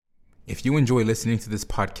If you enjoy listening to this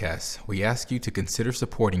podcast, we ask you to consider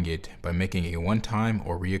supporting it by making a one-time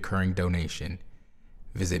or reoccurring donation.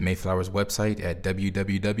 Visit Mayflower's website at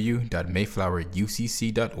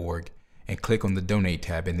www.mayflowerucc.org and click on the Donate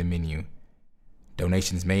tab in the menu.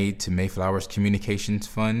 Donations made to Mayflower's Communications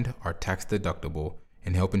Fund are tax deductible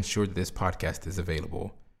and help ensure that this podcast is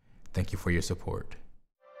available. Thank you for your support.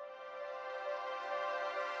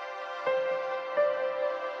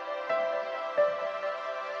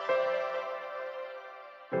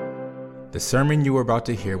 The sermon you are about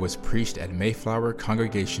to hear was preached at Mayflower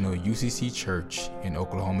Congregational UCC Church in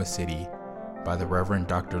Oklahoma City by the Reverend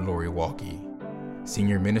Dr. Lori Walke,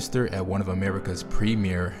 senior minister at one of America's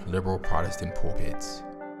premier liberal Protestant pulpits.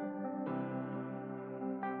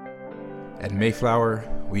 At Mayflower,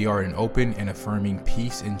 we are an open and affirming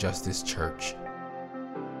peace and justice church,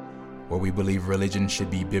 where we believe religion should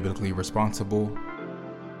be biblically responsible,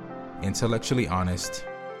 intellectually honest,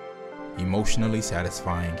 emotionally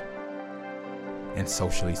satisfying, and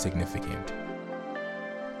socially significant.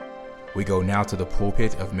 We go now to the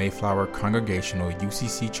pulpit of Mayflower Congregational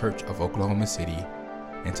UCC Church of Oklahoma City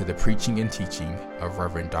and to the preaching and teaching of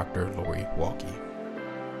Reverend Dr. Lori Walke.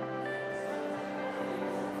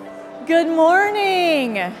 Good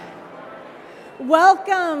morning.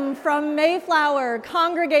 Welcome from Mayflower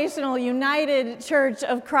Congregational United Church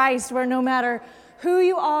of Christ, where no matter who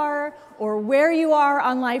you are or where you are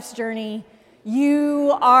on life's journey,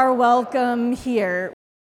 you are welcome here.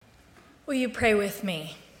 Will you pray with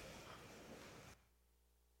me?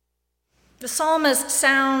 The psalmist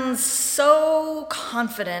sounds so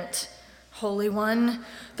confident. Holy One,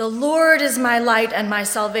 the Lord is my light and my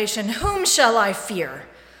salvation. Whom shall I fear?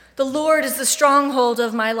 The Lord is the stronghold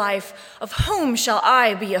of my life. Of whom shall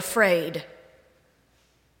I be afraid?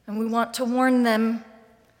 And we want to warn them,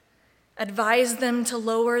 advise them to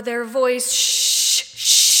lower their voice. Shh.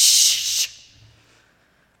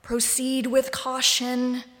 Proceed with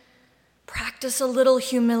caution. Practice a little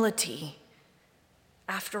humility.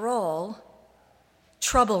 After all,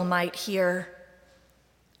 trouble might hear.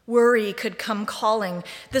 Worry could come calling.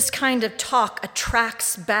 This kind of talk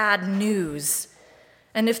attracts bad news.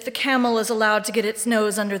 And if the camel is allowed to get its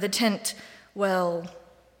nose under the tent, well.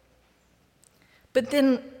 But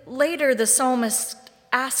then later the psalmist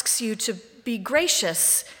asks you to be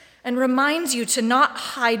gracious and reminds you to not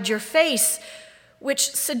hide your face,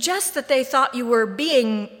 which suggests that they thought you were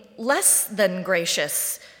being less than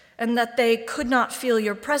gracious and that they could not feel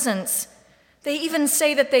your presence. They even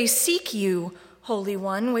say that they seek you, Holy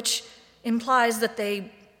One, which implies that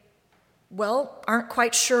they, aren't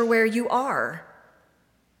quite sure where you are.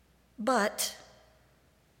 But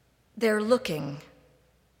they're looking.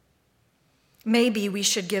 Maybe we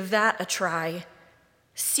should give that a try.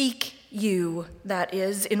 Seek you, that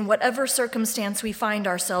is, in whatever circumstance we find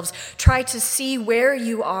ourselves. Try to see where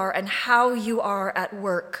you are and how you are at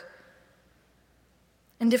work.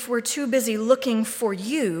 And if we're too busy looking for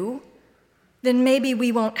you, then maybe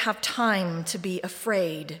we won't have time to be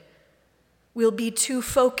afraid. We'll be too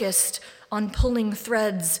focused on pulling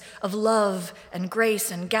threads of love and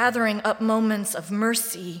grace and gathering up moments of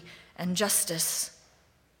mercy and justice.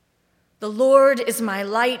 The Lord is my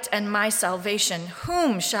light and my salvation.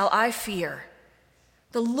 Whom shall I fear?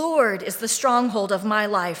 The Lord is the stronghold of my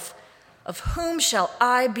life. Of whom shall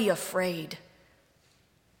I be afraid?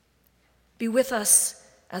 Be with us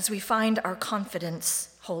as we find our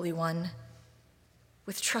confidence, Holy One.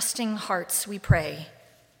 With trusting hearts we pray.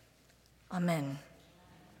 Amen.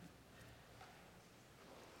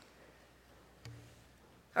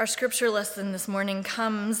 Our scripture lesson this morning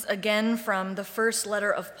comes again from the first letter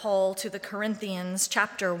of Paul to the Corinthians,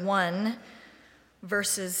 chapter 1,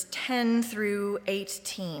 verses 10 through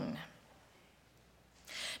 18.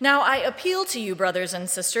 Now I appeal to you, brothers and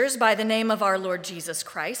sisters, by the name of our Lord Jesus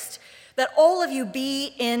Christ, that all of you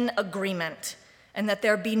be in agreement, and that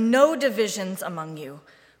there be no divisions among you,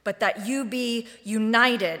 but that you be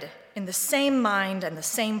united in the same mind and the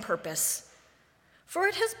same purpose. For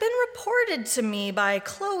it has been reported to me by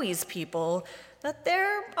Chloe's people that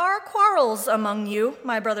there are quarrels among you,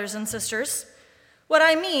 my brothers and sisters. What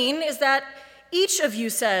I mean is that each of you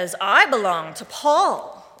says, I belong to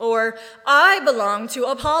Paul, or I belong to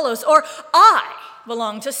Apollos, or I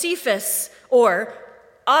belong to Cephas, or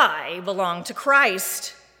I belong to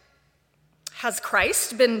Christ. Has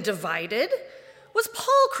Christ been divided? Was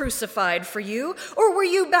Paul crucified for you, or were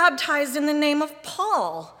you baptized in the name of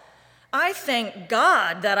Paul? I thank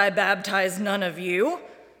God that I baptized none of you,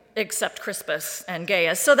 except Crispus and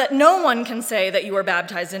Gaius, so that no one can say that you were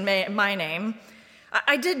baptized in my name.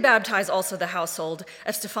 I did baptize also the household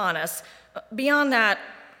of Stephanas. Beyond that,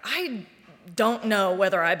 I don't know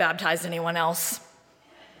whether I baptized anyone else.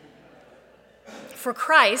 For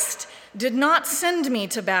Christ did not send me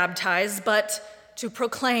to baptize, but to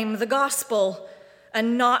proclaim the gospel,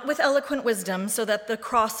 and not with eloquent wisdom, so that the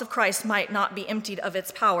cross of Christ might not be emptied of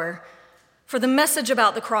its power. For the message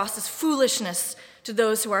about the cross is foolishness to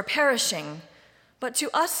those who are perishing, but to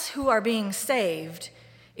us who are being saved,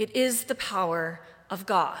 it is the power of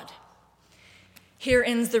God. Here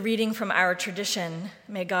ends the reading from our tradition.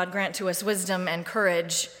 May God grant to us wisdom and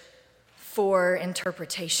courage for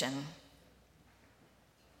interpretation.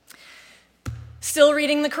 Still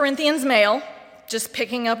reading the Corinthians mail, just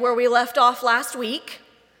picking up where we left off last week.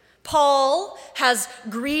 Paul has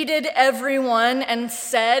greeted everyone and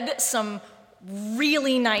said some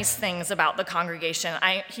really nice things about the congregation.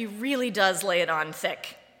 He really does lay it on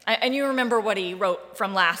thick. And you remember what he wrote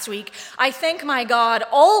from last week. I thank my God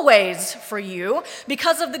always for you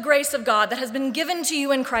because of the grace of God that has been given to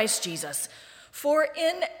you in Christ Jesus. For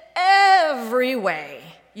in every way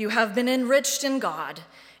you have been enriched in God,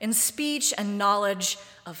 in speech and knowledge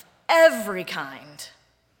of every kind.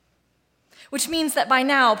 Which means that by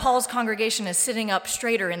now, Paul's congregation is sitting up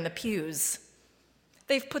straighter in the pews.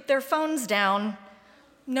 They've put their phones down.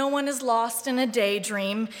 No one is lost in a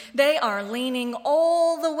daydream. They are leaning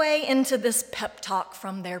all the way into this pep talk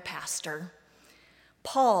from their pastor.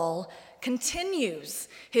 Paul continues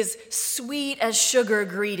his sweet as sugar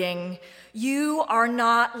greeting. You are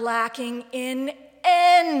not lacking in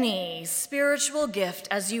any spiritual gift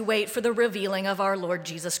as you wait for the revealing of our Lord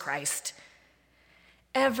Jesus Christ.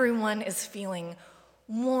 Everyone is feeling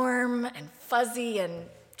warm and fuzzy and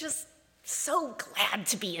just so glad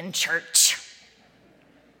to be in church.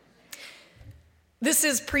 This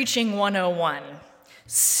is Preaching 101.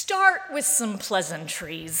 Start with some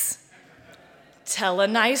pleasantries. Tell a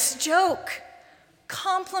nice joke.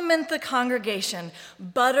 Compliment the congregation.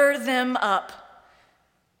 Butter them up.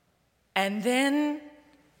 And then,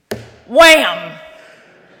 wham!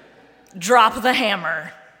 Drop the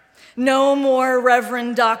hammer. No more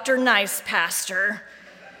Reverend Dr. Nice Pastor.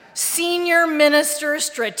 Senior minister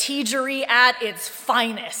strategery at its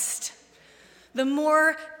finest. The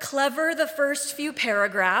more clever the first few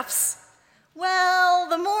paragraphs, well,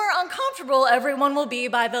 the more uncomfortable everyone will be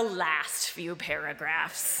by the last few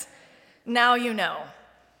paragraphs. Now you know.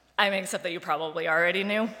 I mean, except that you probably already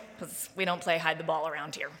knew, because we don't play hide the ball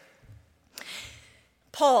around here.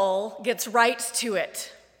 Paul gets right to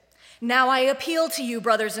it. Now I appeal to you,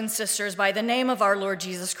 brothers and sisters, by the name of our Lord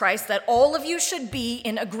Jesus Christ, that all of you should be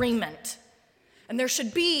in agreement, and there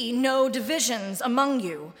should be no divisions among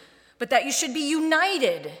you, but that you should be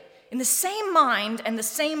united in the same mind and the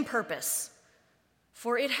same purpose.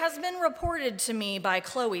 For it has been reported to me by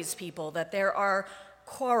Chloe's people that there are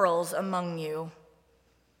quarrels among you.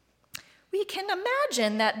 We can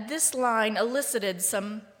imagine that this line elicited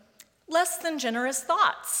some less than generous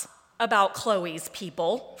thoughts about Chloe's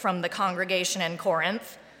people from the congregation in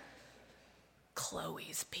Corinth.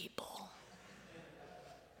 Chloe's people.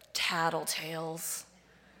 Tattletales.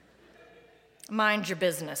 Mind your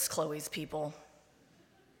business, Chloe's people.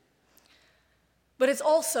 But it's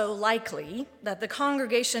also likely that the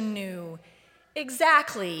congregation knew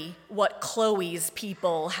exactly what Chloe's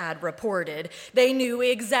people had reported. They knew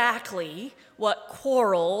exactly what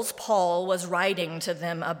quarrels Paul was writing to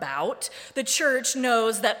them about. The church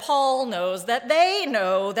knows that Paul knows that they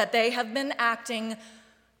know that they have been acting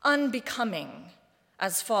unbecoming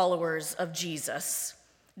as followers of Jesus,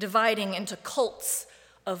 dividing into cults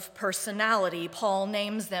of personality. Paul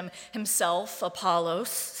names them himself, Apollos,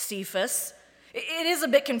 Cephas. It is a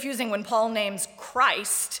bit confusing when Paul names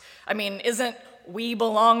Christ. I mean, isn't we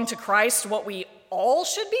belong to Christ what we all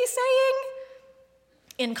should be saying?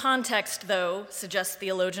 In context, though, suggests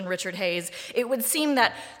theologian Richard Hayes, it would seem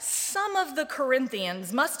that some of the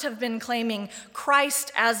Corinthians must have been claiming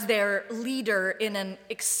Christ as their leader in an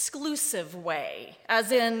exclusive way,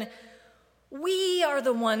 as in, we are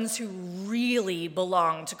the ones who really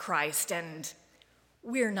belong to Christ, and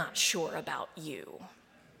we're not sure about you.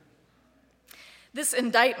 This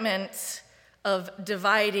indictment of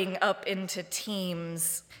dividing up into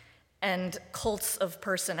teams and cults of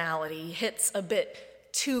personality hits a bit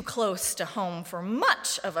too close to home for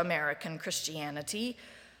much of American Christianity.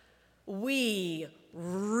 We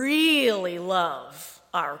really love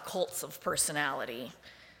our cults of personality.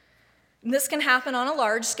 And this can happen on a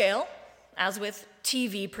large scale, as with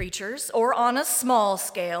TV preachers, or on a small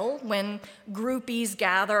scale when groupies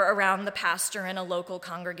gather around the pastor in a local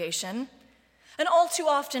congregation. And all too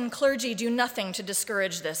often, clergy do nothing to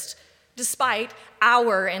discourage this, despite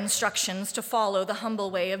our instructions to follow the humble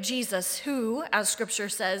way of Jesus, who, as Scripture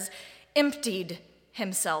says, emptied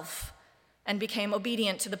himself and became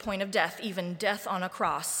obedient to the point of death, even death on a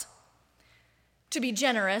cross. To be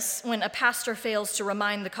generous, when a pastor fails to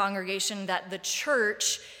remind the congregation that the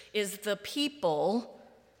church is the people,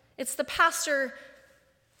 it's the pastor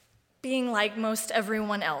being like most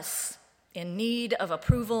everyone else, in need of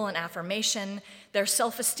approval and affirmation, their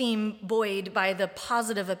self-esteem buoyed by the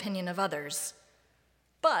positive opinion of others.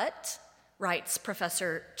 But, writes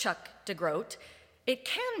Professor Chuck DeGroat, it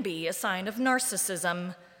can be a sign of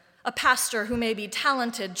narcissism, a pastor who may be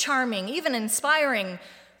talented, charming, even inspiring,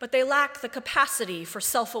 but they lack the capacity for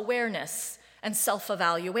self-awareness and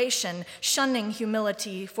self-evaluation, shunning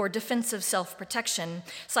humility for defensive self-protection.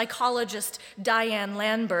 Psychologist Diane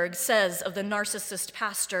Landberg says of the narcissist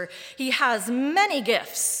pastor, he has many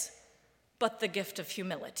gifts, but the gift of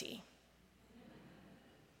humility.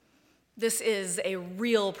 This is a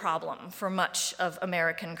real problem for much of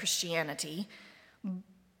American Christianity.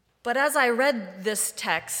 But as I read this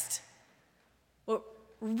text, what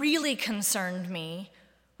really concerned me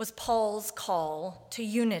was Paul's call to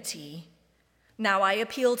unity. Now I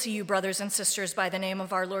appeal to you, brothers and sisters, by the name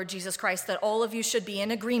of our Lord Jesus Christ, that all of you should be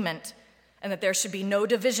in agreement and that there should be no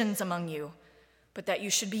divisions among you, but that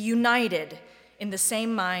you should be united in the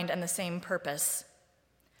same mind and the same purpose.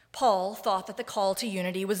 Paul thought that the call to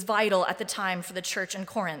unity was vital at the time for the church in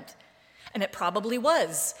Corinth, and it probably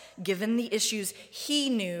was, given the issues he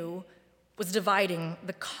knew was dividing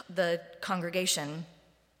the congregation.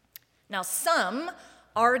 Now, some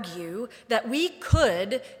argue that we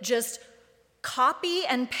could just copy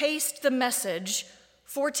and paste the message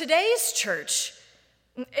for today's church.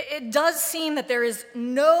 It does seem that there is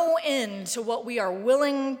no end to what we are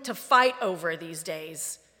willing to fight over these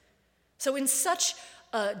days. So in such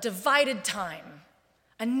a divided time,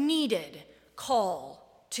 a needed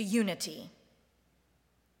call to unity.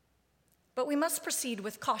 But we must proceed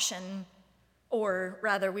with caution, or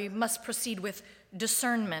rather, we must proceed with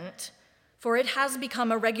discernment, for it has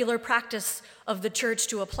become a regular practice of the church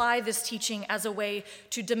to apply this teaching as a way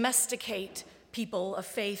to domesticate people of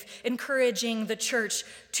faith, encouraging the church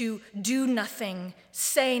to do nothing,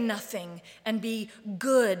 say nothing, and be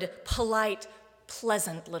good, polite,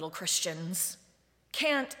 pleasant little Christians.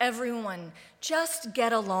 Can't everyone just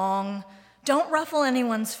get along? Don't ruffle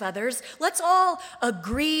anyone's feathers. Let's all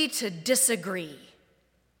agree to disagree,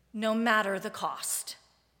 no matter the cost.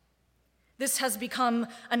 This has become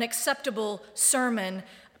an acceptable sermon,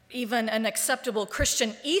 even an acceptable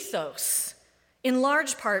Christian ethos, in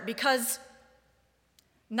large part because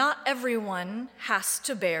not everyone has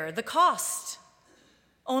to bear the cost.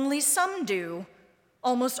 Only some do,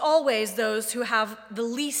 almost always those who have the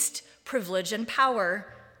least privilege and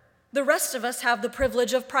power. The rest of us have the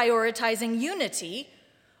privilege of prioritizing unity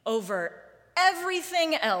over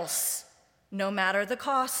everything else, no matter the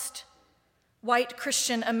cost. White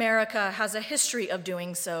Christian America has a history of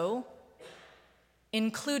doing so,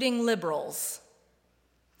 including liberals.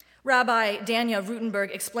 Rabbi Danya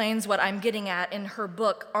Rutenberg explains what I'm getting at in her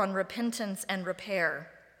book on repentance and repair.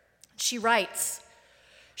 She writes,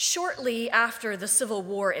 shortly after the Civil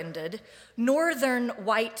War ended, northern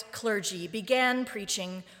white clergy began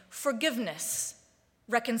preaching forgiveness,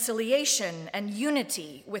 reconciliation, and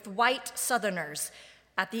unity with white Southerners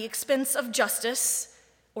at the expense of justice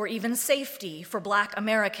or even safety for Black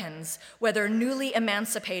Americans, whether newly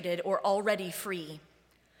emancipated or already free.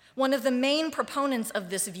 One of the main proponents of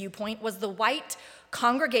this viewpoint was the white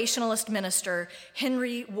Congregationalist minister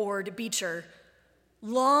Henry Ward Beecher,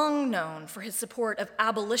 long known for his support of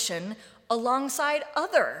abolition alongside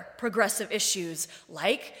other progressive issues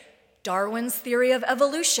like Darwin's theory of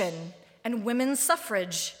evolution and women's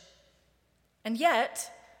suffrage. And yet,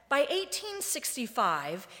 by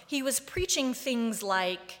 1865, he was preaching things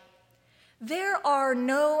like, there are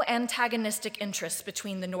no antagonistic interests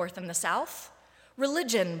between the North and the South.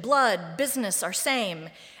 Religion, blood, business are same.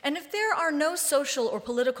 And if there are no social or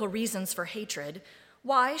political reasons for hatred,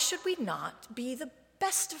 why should we not be the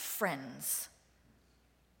best of friends?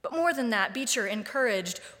 But more than that, Beecher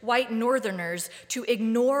encouraged white Northerners to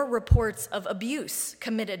ignore reports of abuse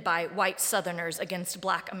committed by white Southerners against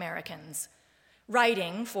Black Americans.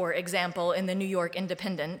 Writing, for example, in the New York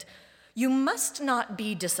Independent, you must not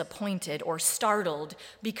be disappointed or startled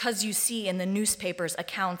because you see in the newspapers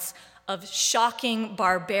accounts of shocking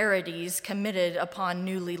barbarities committed upon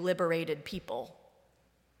newly liberated people.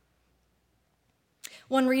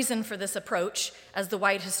 One reason for this approach, as the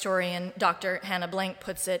white historian Dr. Hannah Blank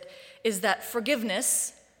puts it, is that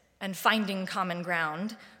forgiveness and finding common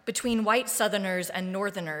ground between white Southerners and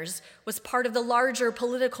Northerners was part of the larger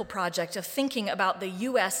political project of thinking about the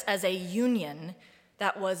U.S. as a union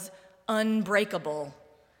that was unbreakable.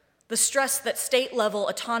 the stress that state-level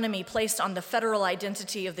autonomy placed on the federal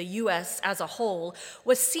identity of the U.S. as a whole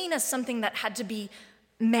was seen as something that had to be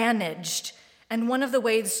managed. And one of the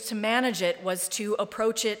ways to manage it was to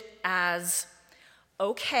approach it as,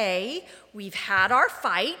 okay, we've had our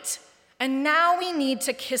fight, and now we need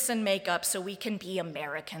to kiss and make up so we can be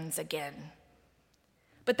Americans again.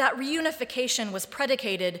 But that reunification was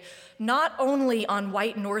predicated not only on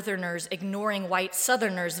white Northerners ignoring white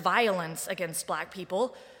Southerners' violence against Black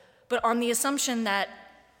people, but on the assumption that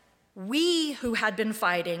we who had been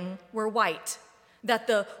fighting were white, that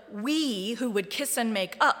the we who would kiss and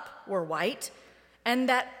make up were white, and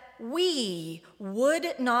that we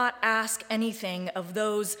would not ask anything of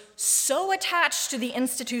those so attached to the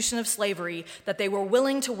institution of slavery that they were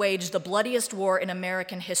willing to wage the bloodiest war in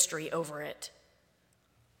American history over it.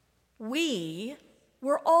 We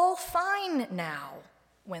were all fine now,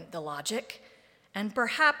 went the logic, and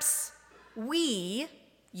perhaps we,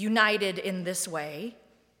 united in this way,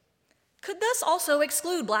 could thus also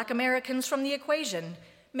exclude Black Americans from the equation,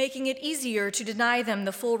 making it easier to deny them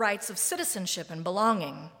the full rights of citizenship and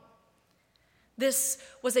belonging. This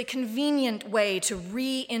was a convenient way to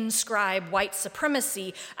reinscribe white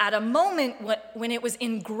supremacy at a moment when it was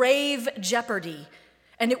in grave jeopardy.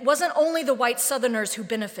 And it wasn't only the white Southerners who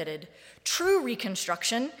benefited. True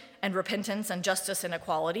Reconstruction and repentance and justice and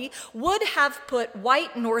equality would have put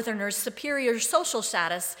white Northerners' superior social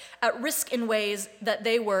status at risk in ways that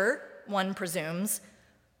they were, one presumes,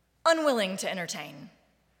 unwilling to entertain.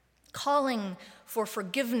 Calling for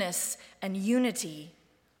forgiveness and unity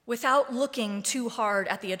without looking too hard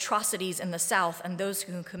at the atrocities in the South and those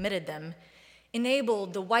who committed them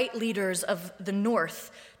enabled the white leaders of the North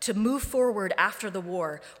to move forward after the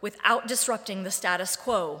war without disrupting the status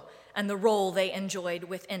quo and the role they enjoyed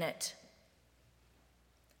within it.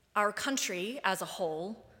 Our country as a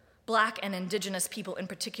whole, Black and Indigenous people in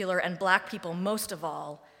particular, and Black people most of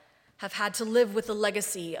all, have had to live with the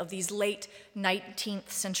legacy of these late 19th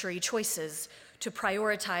century choices to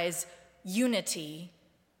prioritize unity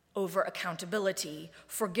over accountability,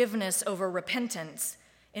 forgiveness over repentance,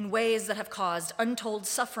 in ways that have caused untold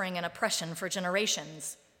suffering and oppression for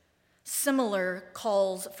generations. Similar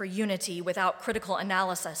calls for unity without critical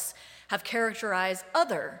analysis have characterized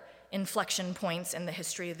other inflection points in the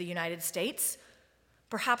history of the United States,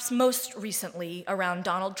 perhaps most recently around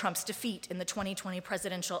Donald Trump's defeat in the 2020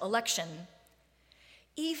 presidential election.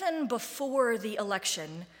 Even before the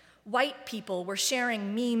election, white people were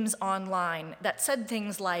sharing memes online that said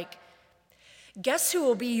things like, "Guess who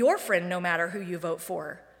will be your friend no matter who you vote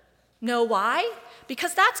for? Know why?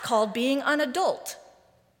 Because that's called being an adult.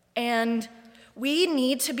 And we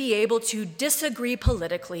need to be able to disagree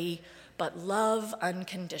politically, but love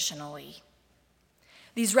unconditionally."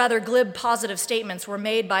 These rather glib positive statements were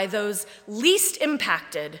made by those least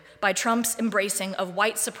impacted by Trump's embracing of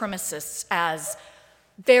white supremacists as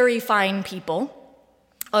very fine people,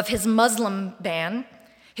 of his Muslim ban,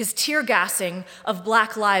 his tear gassing of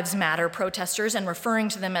Black Lives Matter protesters and referring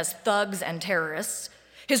to them as thugs and terrorists,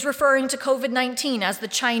 his referring to COVID-19 as the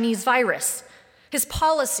Chinese virus, his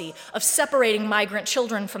policy of separating migrant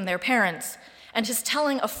children from their parents, and his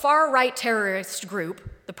telling a far-right terrorist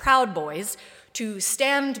group, the Proud Boys, to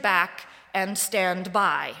stand back and stand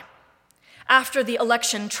by. After the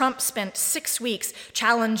election, Trump spent 6 weeks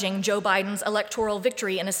challenging Joe Biden's electoral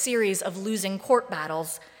victory in a series of losing court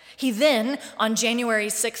battles. He then, on January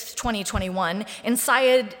 6, 2021,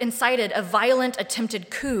 incited a violent attempted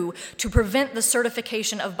coup to prevent the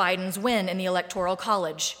certification of Biden's win in the Electoral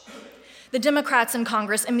College. The Democrats in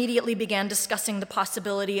Congress immediately began discussing the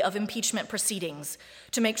possibility of impeachment proceedings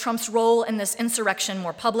to make Trump's role in this insurrection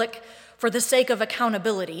more public for the sake of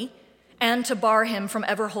accountability and to bar him from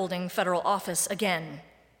ever holding federal office again.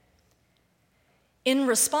 In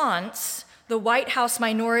response, the White House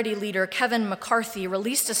Minority Leader Kevin McCarthy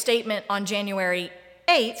released a statement on January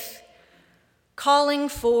 8th calling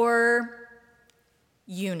for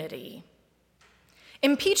unity.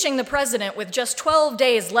 Impeaching the president with just 12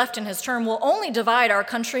 days left in his term will only divide our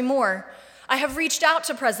country more. I have reached out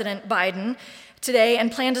to President Biden today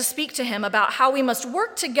and plan to speak to him about how we must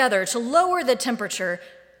work together to lower the temperature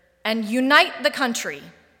and unite the country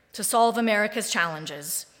to solve America's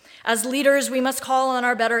challenges. As leaders, we must call on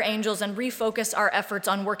our better angels and refocus our efforts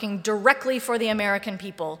on working directly for the American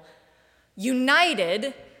people.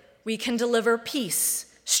 United, we can deliver peace,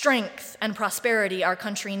 strength, and prosperity our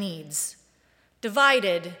country needs.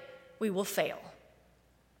 Divided, we will fail.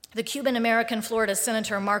 The Cuban-American Florida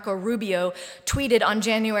Senator Marco Rubio tweeted on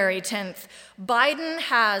January 10th, "Biden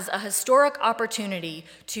has a historic opportunity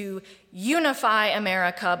to unify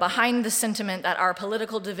America behind the sentiment that our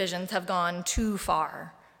political divisions have gone too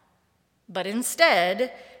far." But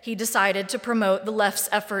instead, he decided to promote the left's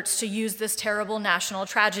efforts to use this terrible national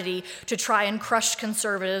tragedy to try and crush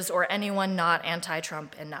conservatives or anyone not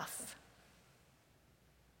anti-Trump enough.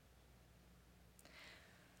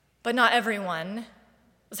 But not everyone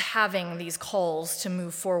was having these calls to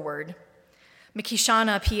move forward.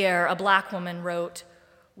 Mikishana Pierre, a Black woman, wrote,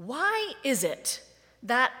 "Why is it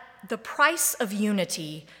that the price of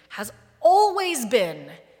unity has always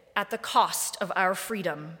been at the cost of our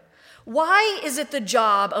freedom? Why is it the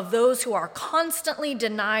job of those who are constantly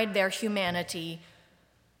denied their humanity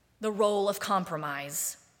the role of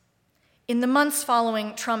compromise? In the months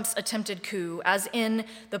following Trump's attempted coup, as in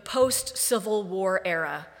the post-Civil War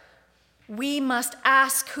era, we must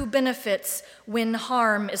ask who benefits when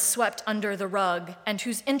harm is swept under the rug and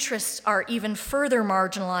whose interests are even further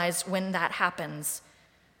marginalized when that happens."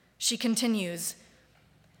 She continues,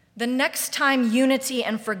 "The next time unity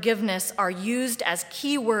and forgiveness are used as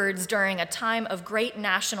keywords during a time of great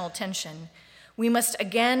national tension, we must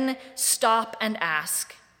again stop and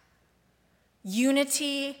ask,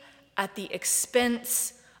 unity at the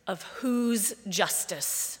expense of whose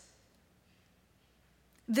justice?"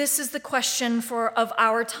 This is the question of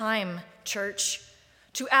our time, church,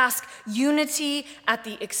 to ask unity at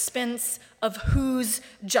the expense of whose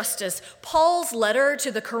justice. Paul's letter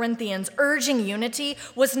to the Corinthians urging unity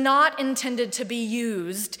was not intended to be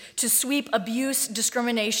used to sweep abuse,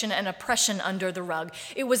 discrimination, and oppression under the rug.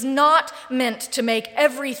 It was not meant to make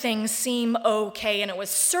everything seem okay, and it was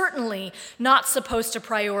certainly not supposed to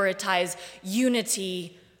prioritize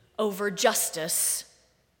unity over justice.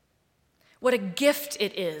 What a gift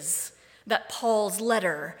it is that Paul's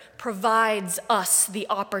letter provides us the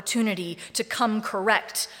opportunity to come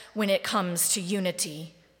correct when it comes to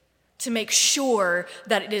unity, to make sure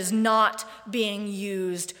that it is not being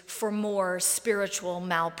used for more spiritual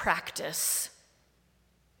malpractice.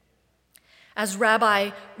 As Rabbi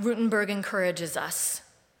Rutenberg encourages us,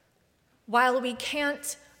 while we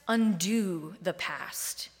can't undo the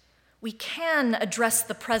past, we can address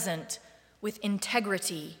the present with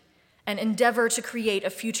integrity and endeavor to create a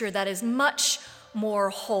future that is much more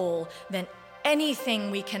whole than anything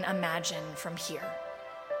we can imagine from here.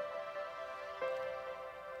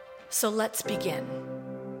 So let's begin.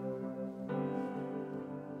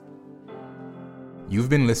 You've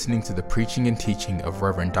been listening to the preaching and teaching of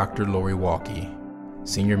Reverend Dr. Lori Walke,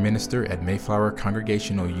 Senior Minister at Mayflower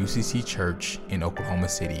Congregational UCC Church in Oklahoma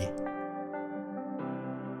City.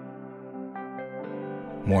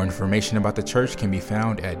 More information about the church can be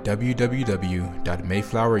found at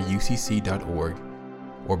www.mayflowerucc.org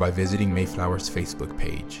or by visiting Mayflower's Facebook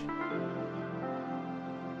page.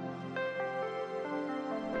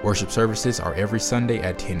 Worship services are every Sunday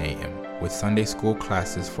at 10 a.m., with Sunday school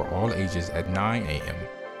classes for all ages at 9 a.m.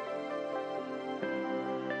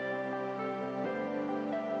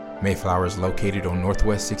 Mayflower is located on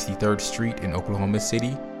Northwest 63rd Street in Oklahoma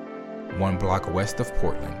City, 1 block west of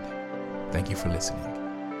Portland. Thank you for listening.